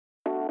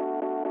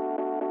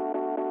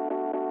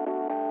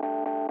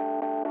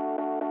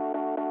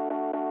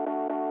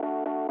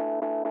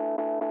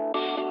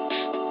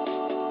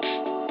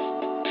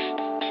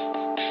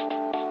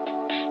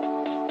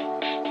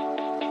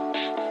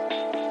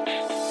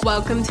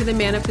Welcome to the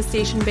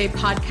Manifestation Babe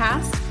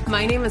podcast.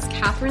 My name is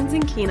Catherine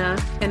Zinkina,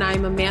 and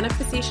I'm a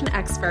manifestation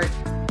expert,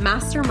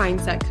 master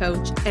mindset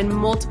coach, and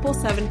multiple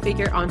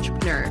seven-figure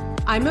entrepreneur.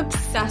 I'm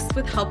obsessed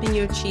with helping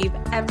you achieve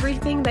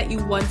everything that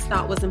you once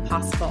thought was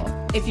impossible.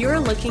 If you're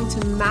looking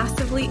to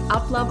massively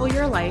up-level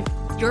your life,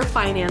 your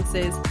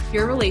finances,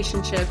 your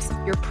relationships,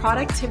 your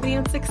productivity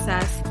and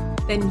success,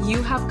 then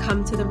you have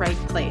come to the right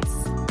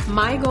place.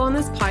 My goal in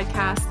this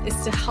podcast is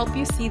to help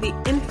you see the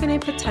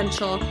infinite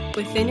potential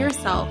within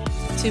yourself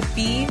to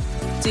be,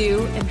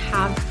 do, and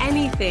have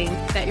anything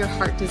that your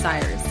heart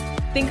desires.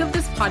 Think of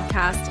this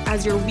podcast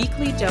as your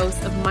weekly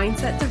dose of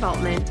mindset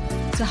development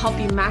to help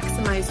you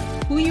maximize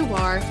who you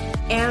are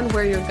and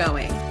where you're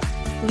going.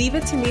 Leave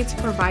it to me to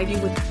provide you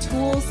with the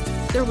tools,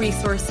 the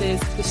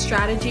resources, the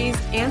strategies,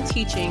 and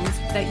teachings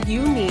that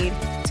you need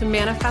to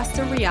manifest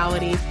a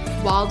reality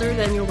wilder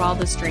than your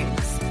wildest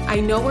dreams. I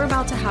know we're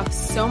about to have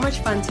so much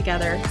fun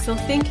together, so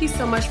thank you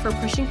so much for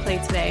pushing play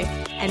today.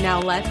 And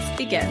now let's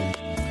begin.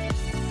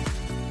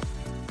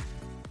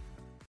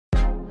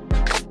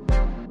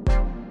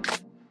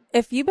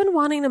 If you've been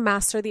wanting to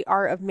master the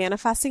art of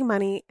manifesting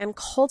money and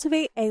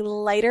cultivate a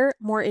lighter,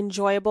 more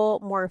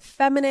enjoyable, more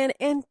feminine,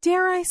 and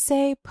dare I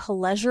say,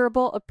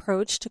 pleasurable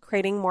approach to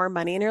creating more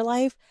money in your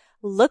life,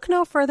 look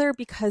no further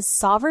because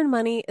Sovereign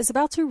Money is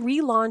about to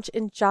relaunch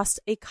in just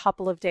a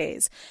couple of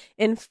days.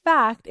 In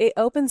fact, it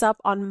opens up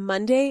on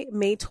Monday,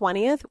 May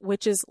 20th,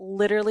 which is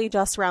literally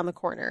just around the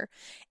corner.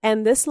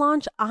 And this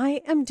launch,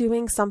 I am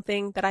doing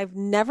something that I've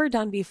never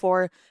done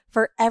before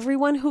for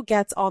everyone who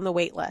gets on the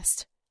wait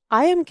list.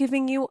 I am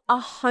giving you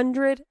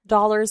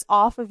 $100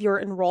 off of your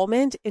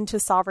enrollment into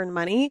Sovereign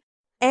Money,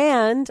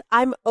 and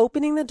I'm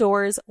opening the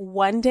doors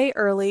one day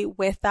early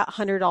with that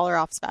 $100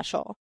 off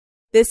special.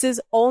 This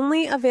is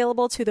only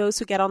available to those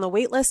who get on the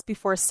waitlist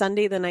before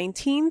Sunday the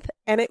 19th,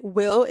 and it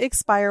will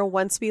expire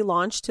once we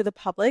launch to the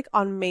public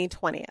on May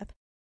 20th.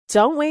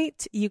 Don't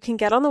wait. You can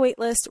get on the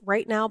waitlist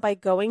right now by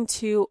going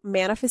to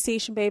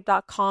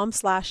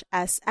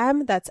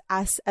manifestationbabe.com/SM. That's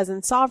S as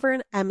in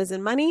sovereign, M as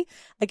in money.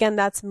 Again,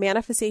 that's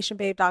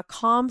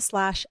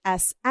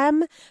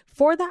manifestationbabe.com/SM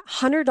for that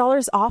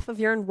 $100 off of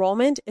your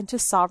enrollment into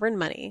Sovereign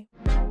Money.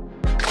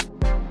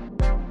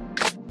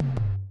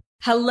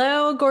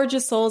 Hello,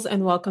 gorgeous souls,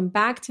 and welcome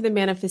back to the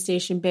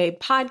Manifestation Babe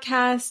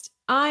podcast.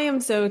 I am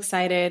so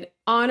excited,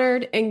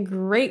 honored, and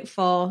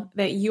grateful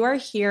that you are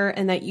here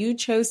and that you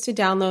chose to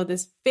download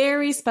this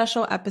very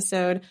special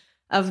episode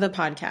of the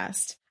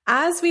podcast.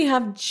 As we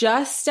have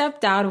just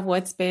stepped out of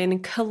what's been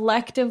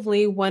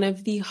collectively one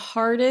of the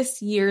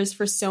hardest years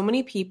for so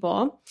many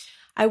people,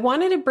 I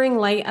wanted to bring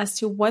light as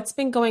to what's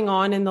been going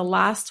on in the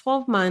last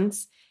 12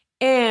 months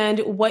and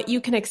what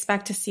you can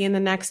expect to see in the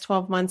next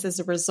 12 months as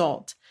a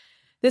result.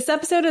 This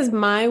episode is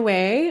my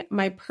way,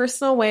 my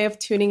personal way of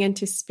tuning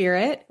into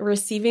spirit,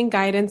 receiving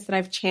guidance that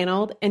I've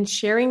channeled, and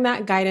sharing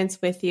that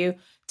guidance with you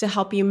to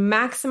help you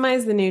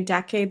maximize the new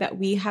decade that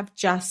we have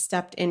just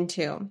stepped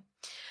into.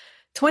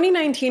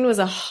 2019 was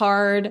a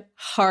hard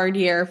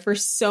year for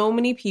so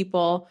many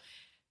people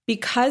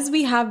because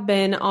we have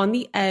been on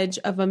the edge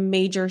of a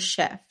major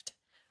shift.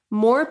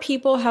 More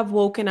people have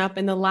woken up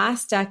in the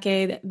last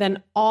decade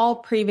than all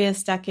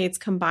previous decades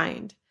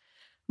combined.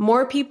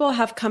 More people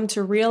have come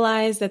to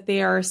realize that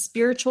they are a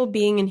spiritual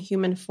being in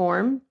human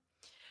form.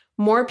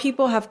 More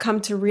people have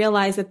come to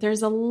realize that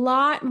there's a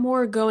lot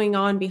more going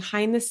on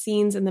behind the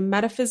scenes in the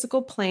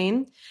metaphysical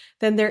plane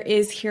than there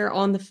is here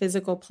on the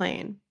physical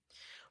plane.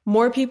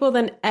 More people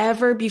than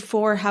ever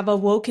before have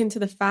awoken to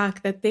the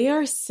fact that they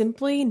are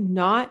simply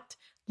not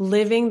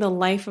living the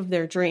life of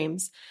their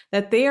dreams,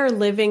 that they are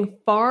living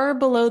far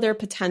below their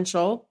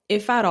potential,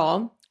 if at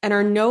all, and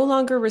are no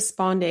longer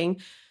responding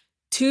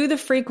to the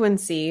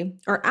frequency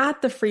or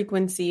at the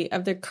frequency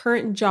of their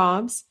current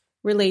jobs,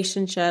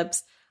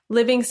 relationships,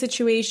 living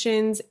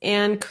situations,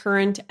 and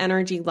current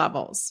energy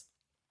levels.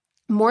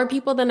 More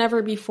people than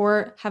ever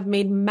before have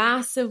made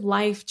massive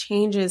life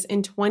changes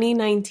in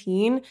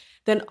 2019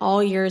 than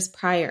all years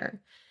prior.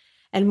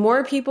 And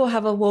more people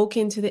have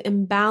awoken to the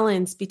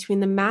imbalance between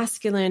the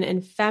masculine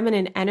and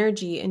feminine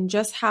energy and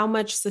just how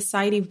much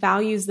society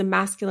values the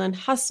masculine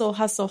hustle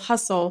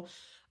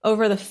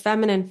over the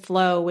feminine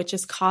flow, which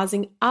is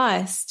causing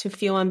us to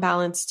feel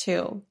imbalanced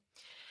too.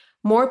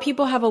 More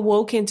people have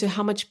awoken to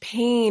how much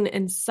pain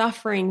and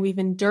suffering we've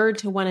endured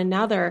to one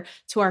another,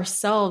 to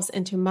ourselves,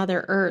 and to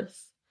Mother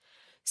Earth.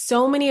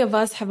 So many of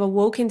us have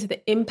awoken to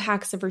the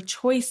impacts of our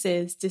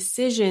choices,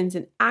 decisions,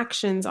 and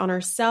actions on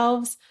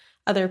ourselves,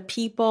 other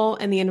people,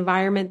 and the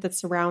environment that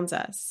surrounds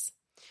us.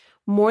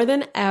 More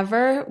than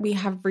ever, we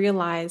have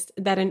realized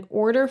that in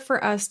order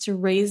for us to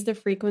raise the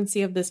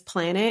frequency of this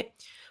planet,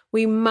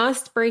 we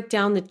must break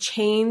down the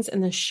chains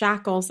and the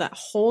shackles that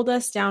hold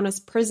us down as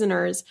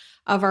prisoners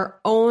of our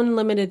own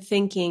limited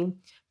thinking,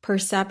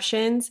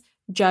 perceptions,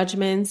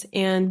 judgments,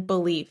 and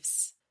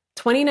beliefs.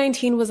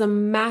 2019 was a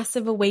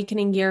massive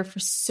awakening year for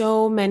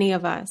so many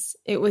of us.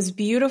 It was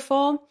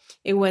beautiful,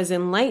 it was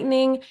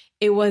enlightening,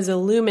 it was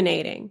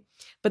illuminating.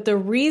 But the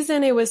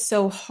reason it was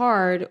so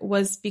hard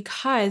was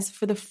because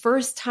for the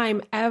first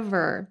time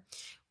ever,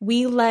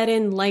 we let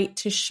in light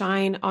to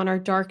shine on our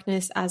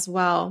darkness as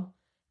well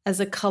as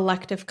a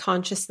collective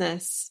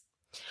consciousness,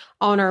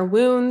 on our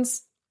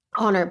wounds,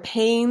 on our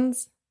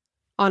pains,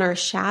 on our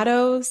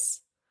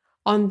shadows,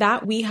 on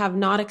that we have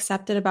not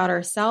accepted about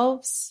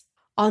ourselves,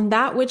 on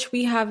that which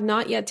we have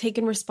not yet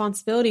taken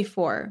responsibility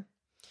for.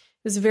 It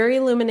was very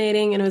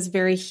illuminating and it was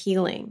very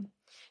healing.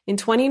 In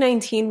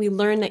 2019, we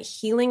learned that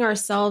healing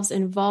ourselves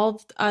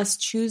involved us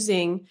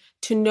choosing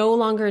to no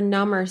longer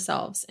numb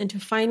ourselves and to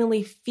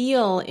finally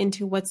feel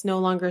into what's no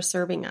longer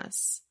serving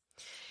us.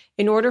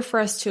 In order for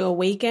us to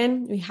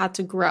awaken, we had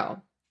to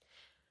grow.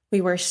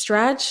 We were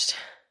stretched,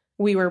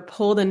 we were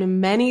pulled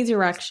in many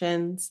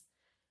directions,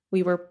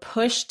 we were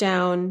pushed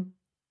down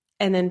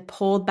and then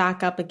pulled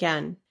back up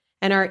again.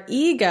 And our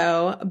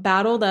ego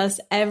battled us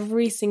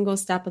every single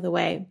step of the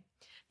way.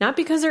 Not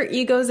because our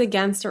ego is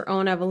against our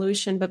own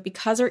evolution, but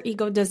because our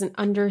ego doesn't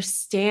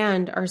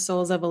understand our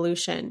soul's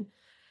evolution.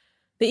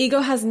 The ego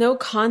has no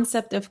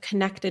concept of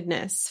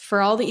connectedness. For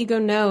all the ego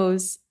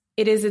knows,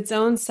 it is its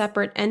own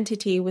separate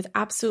entity with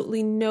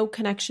absolutely no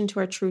connection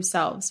to our true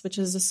selves, which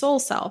is the soul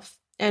self,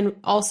 and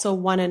also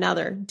one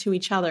another, to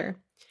each other.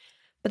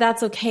 But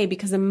that's okay,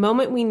 because the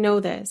moment we know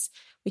this,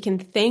 we can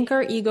thank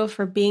our ego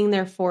for being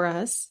there for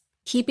us,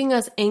 keeping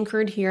us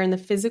anchored here in the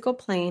physical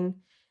plane,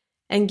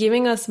 and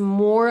giving us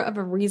more of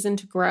a reason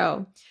to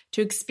grow,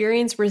 to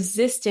experience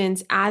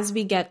resistance as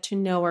we get to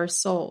know our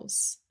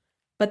souls.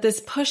 But this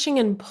pushing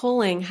and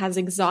pulling has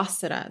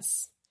exhausted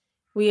us.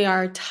 We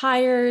are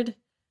tired,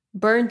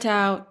 burnt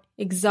out,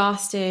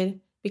 exhausted,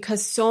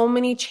 because so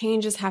many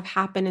changes have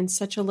happened in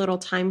such a little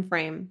time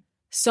frame.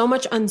 So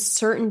much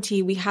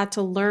uncertainty we had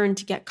to learn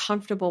to get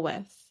comfortable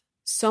with.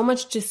 So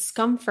much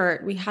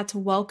discomfort we had to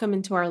welcome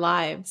into our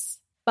lives.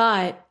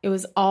 But it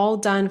was all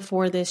done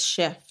for this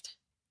shift.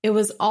 It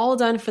was all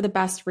done for the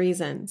best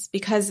reasons,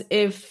 because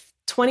if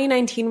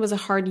 2019 was a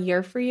hard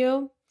year for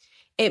you,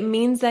 it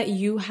means that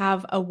you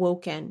have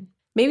awoken.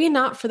 Maybe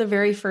not for the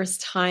very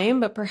first time,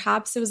 but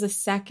perhaps it was a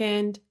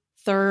second,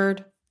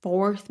 third,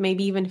 fourth,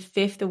 maybe even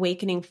fifth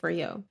awakening for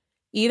you.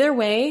 Either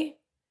way,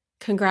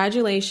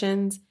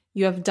 congratulations,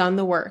 you have done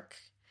the work.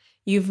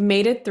 You've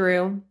made it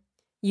through.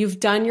 You've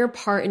done your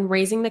part in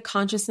raising the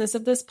consciousness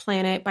of this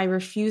planet by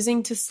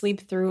refusing to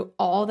sleep through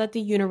all that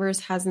the universe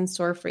has in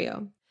store for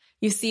you.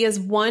 You see, as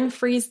one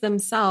frees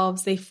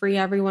themselves, they free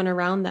everyone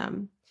around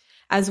them.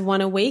 As one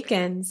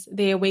awakens,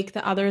 they awake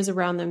the others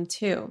around them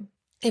too.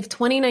 If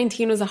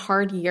 2019 was a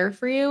hard year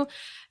for you,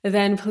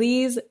 then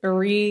please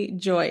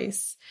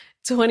rejoice.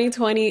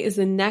 2020 is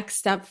the next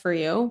step for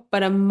you,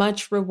 but a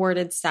much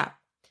rewarded step.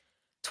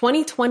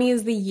 2020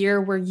 is the year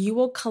where you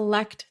will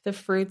collect the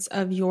fruits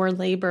of your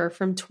labor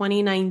from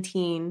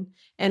 2019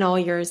 and all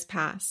years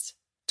past.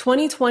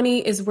 2020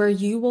 is where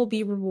you will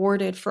be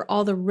rewarded for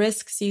all the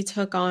risks you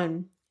took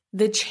on,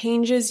 the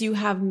changes you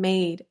have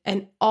made,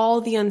 and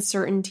all the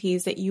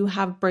uncertainties that you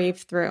have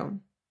braved through.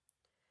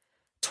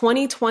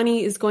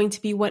 2020 is going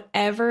to be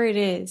whatever it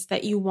is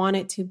that you want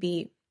it to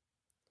be.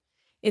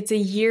 It's a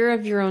year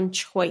of your own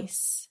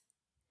choice.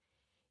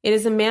 It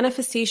is a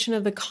manifestation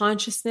of the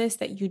consciousness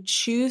that you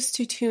choose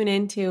to tune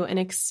into and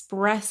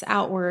express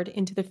outward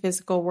into the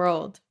physical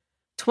world.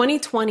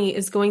 2020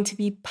 is going to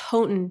be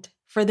potent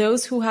for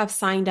those who have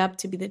signed up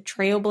to be the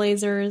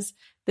trailblazers,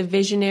 the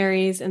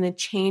visionaries, and the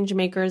change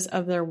makers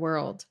of their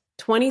world.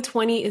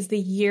 2020 is the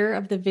year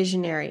of the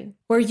visionary,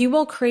 where you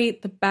will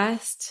create the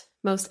best,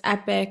 most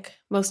epic,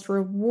 most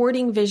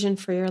rewarding vision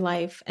for your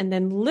life, and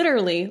then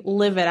literally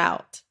live it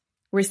out,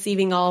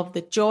 receiving all of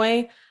the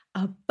joy,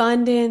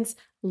 abundance,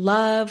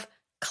 love,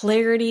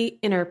 clarity,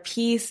 inner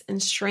peace,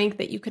 and strength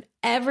that you could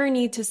ever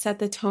need to set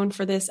the tone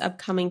for this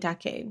upcoming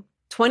decade.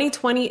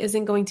 2020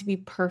 isn't going to be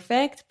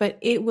perfect, but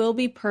it will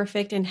be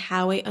perfect in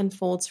how it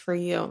unfolds for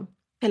you.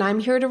 And I'm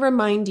here to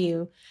remind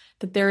you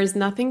that there is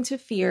nothing to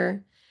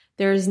fear,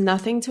 there is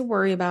nothing to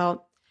worry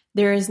about,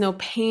 there is no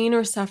pain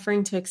or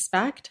suffering to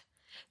expect,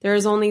 there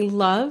is only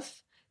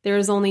love, there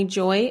is only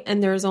joy,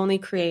 and there is only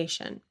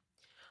creation.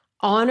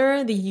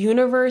 Honor the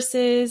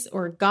universe's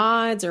or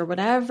God's or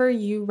whatever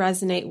you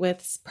resonate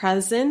with's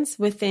presence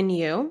within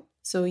you.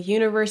 So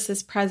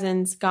universe's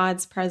presence,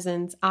 God's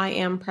presence, I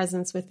am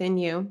presence within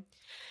you,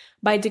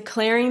 by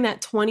declaring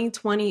that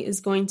 2020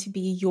 is going to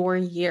be your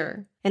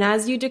year. And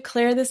as you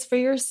declare this for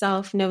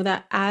yourself, know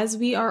that as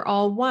we are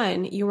all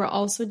one, you are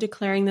also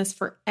declaring this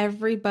for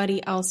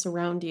everybody else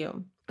around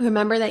you.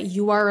 Remember that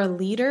you are a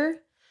leader,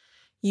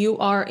 you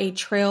are a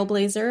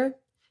trailblazer,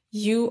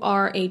 you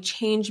are a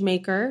change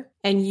maker,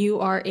 and you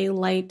are a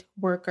light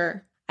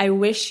worker. I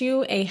wish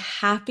you a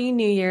happy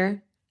new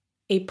year,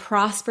 a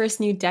prosperous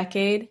new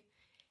decade,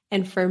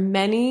 and for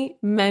many,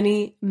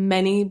 many,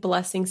 many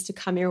blessings to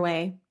come your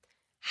way.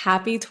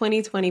 Happy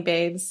 2020,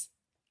 babes.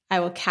 I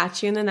will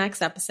catch you in the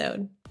next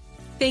episode.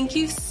 Thank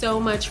you so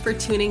much for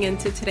tuning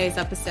into today's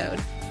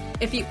episode.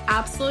 If you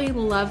absolutely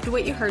loved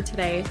what you heard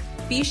today,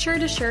 be sure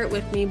to share it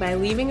with me by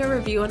leaving a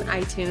review on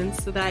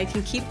iTunes so that I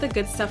can keep the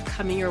good stuff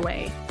coming your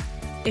way.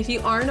 If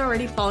you aren't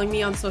already following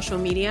me on social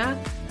media,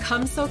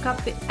 come soak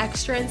up the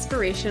extra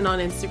inspiration on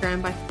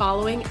Instagram by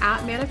following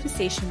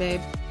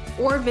 @ManifestationBabe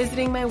or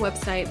visiting my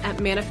website at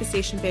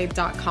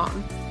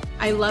manifestationbabe.com.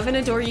 I love and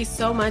adore you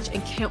so much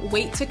and can't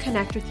wait to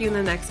connect with you in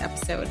the next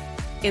episode.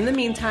 In the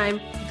meantime,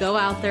 go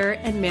out there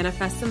and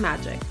manifest some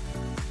magic.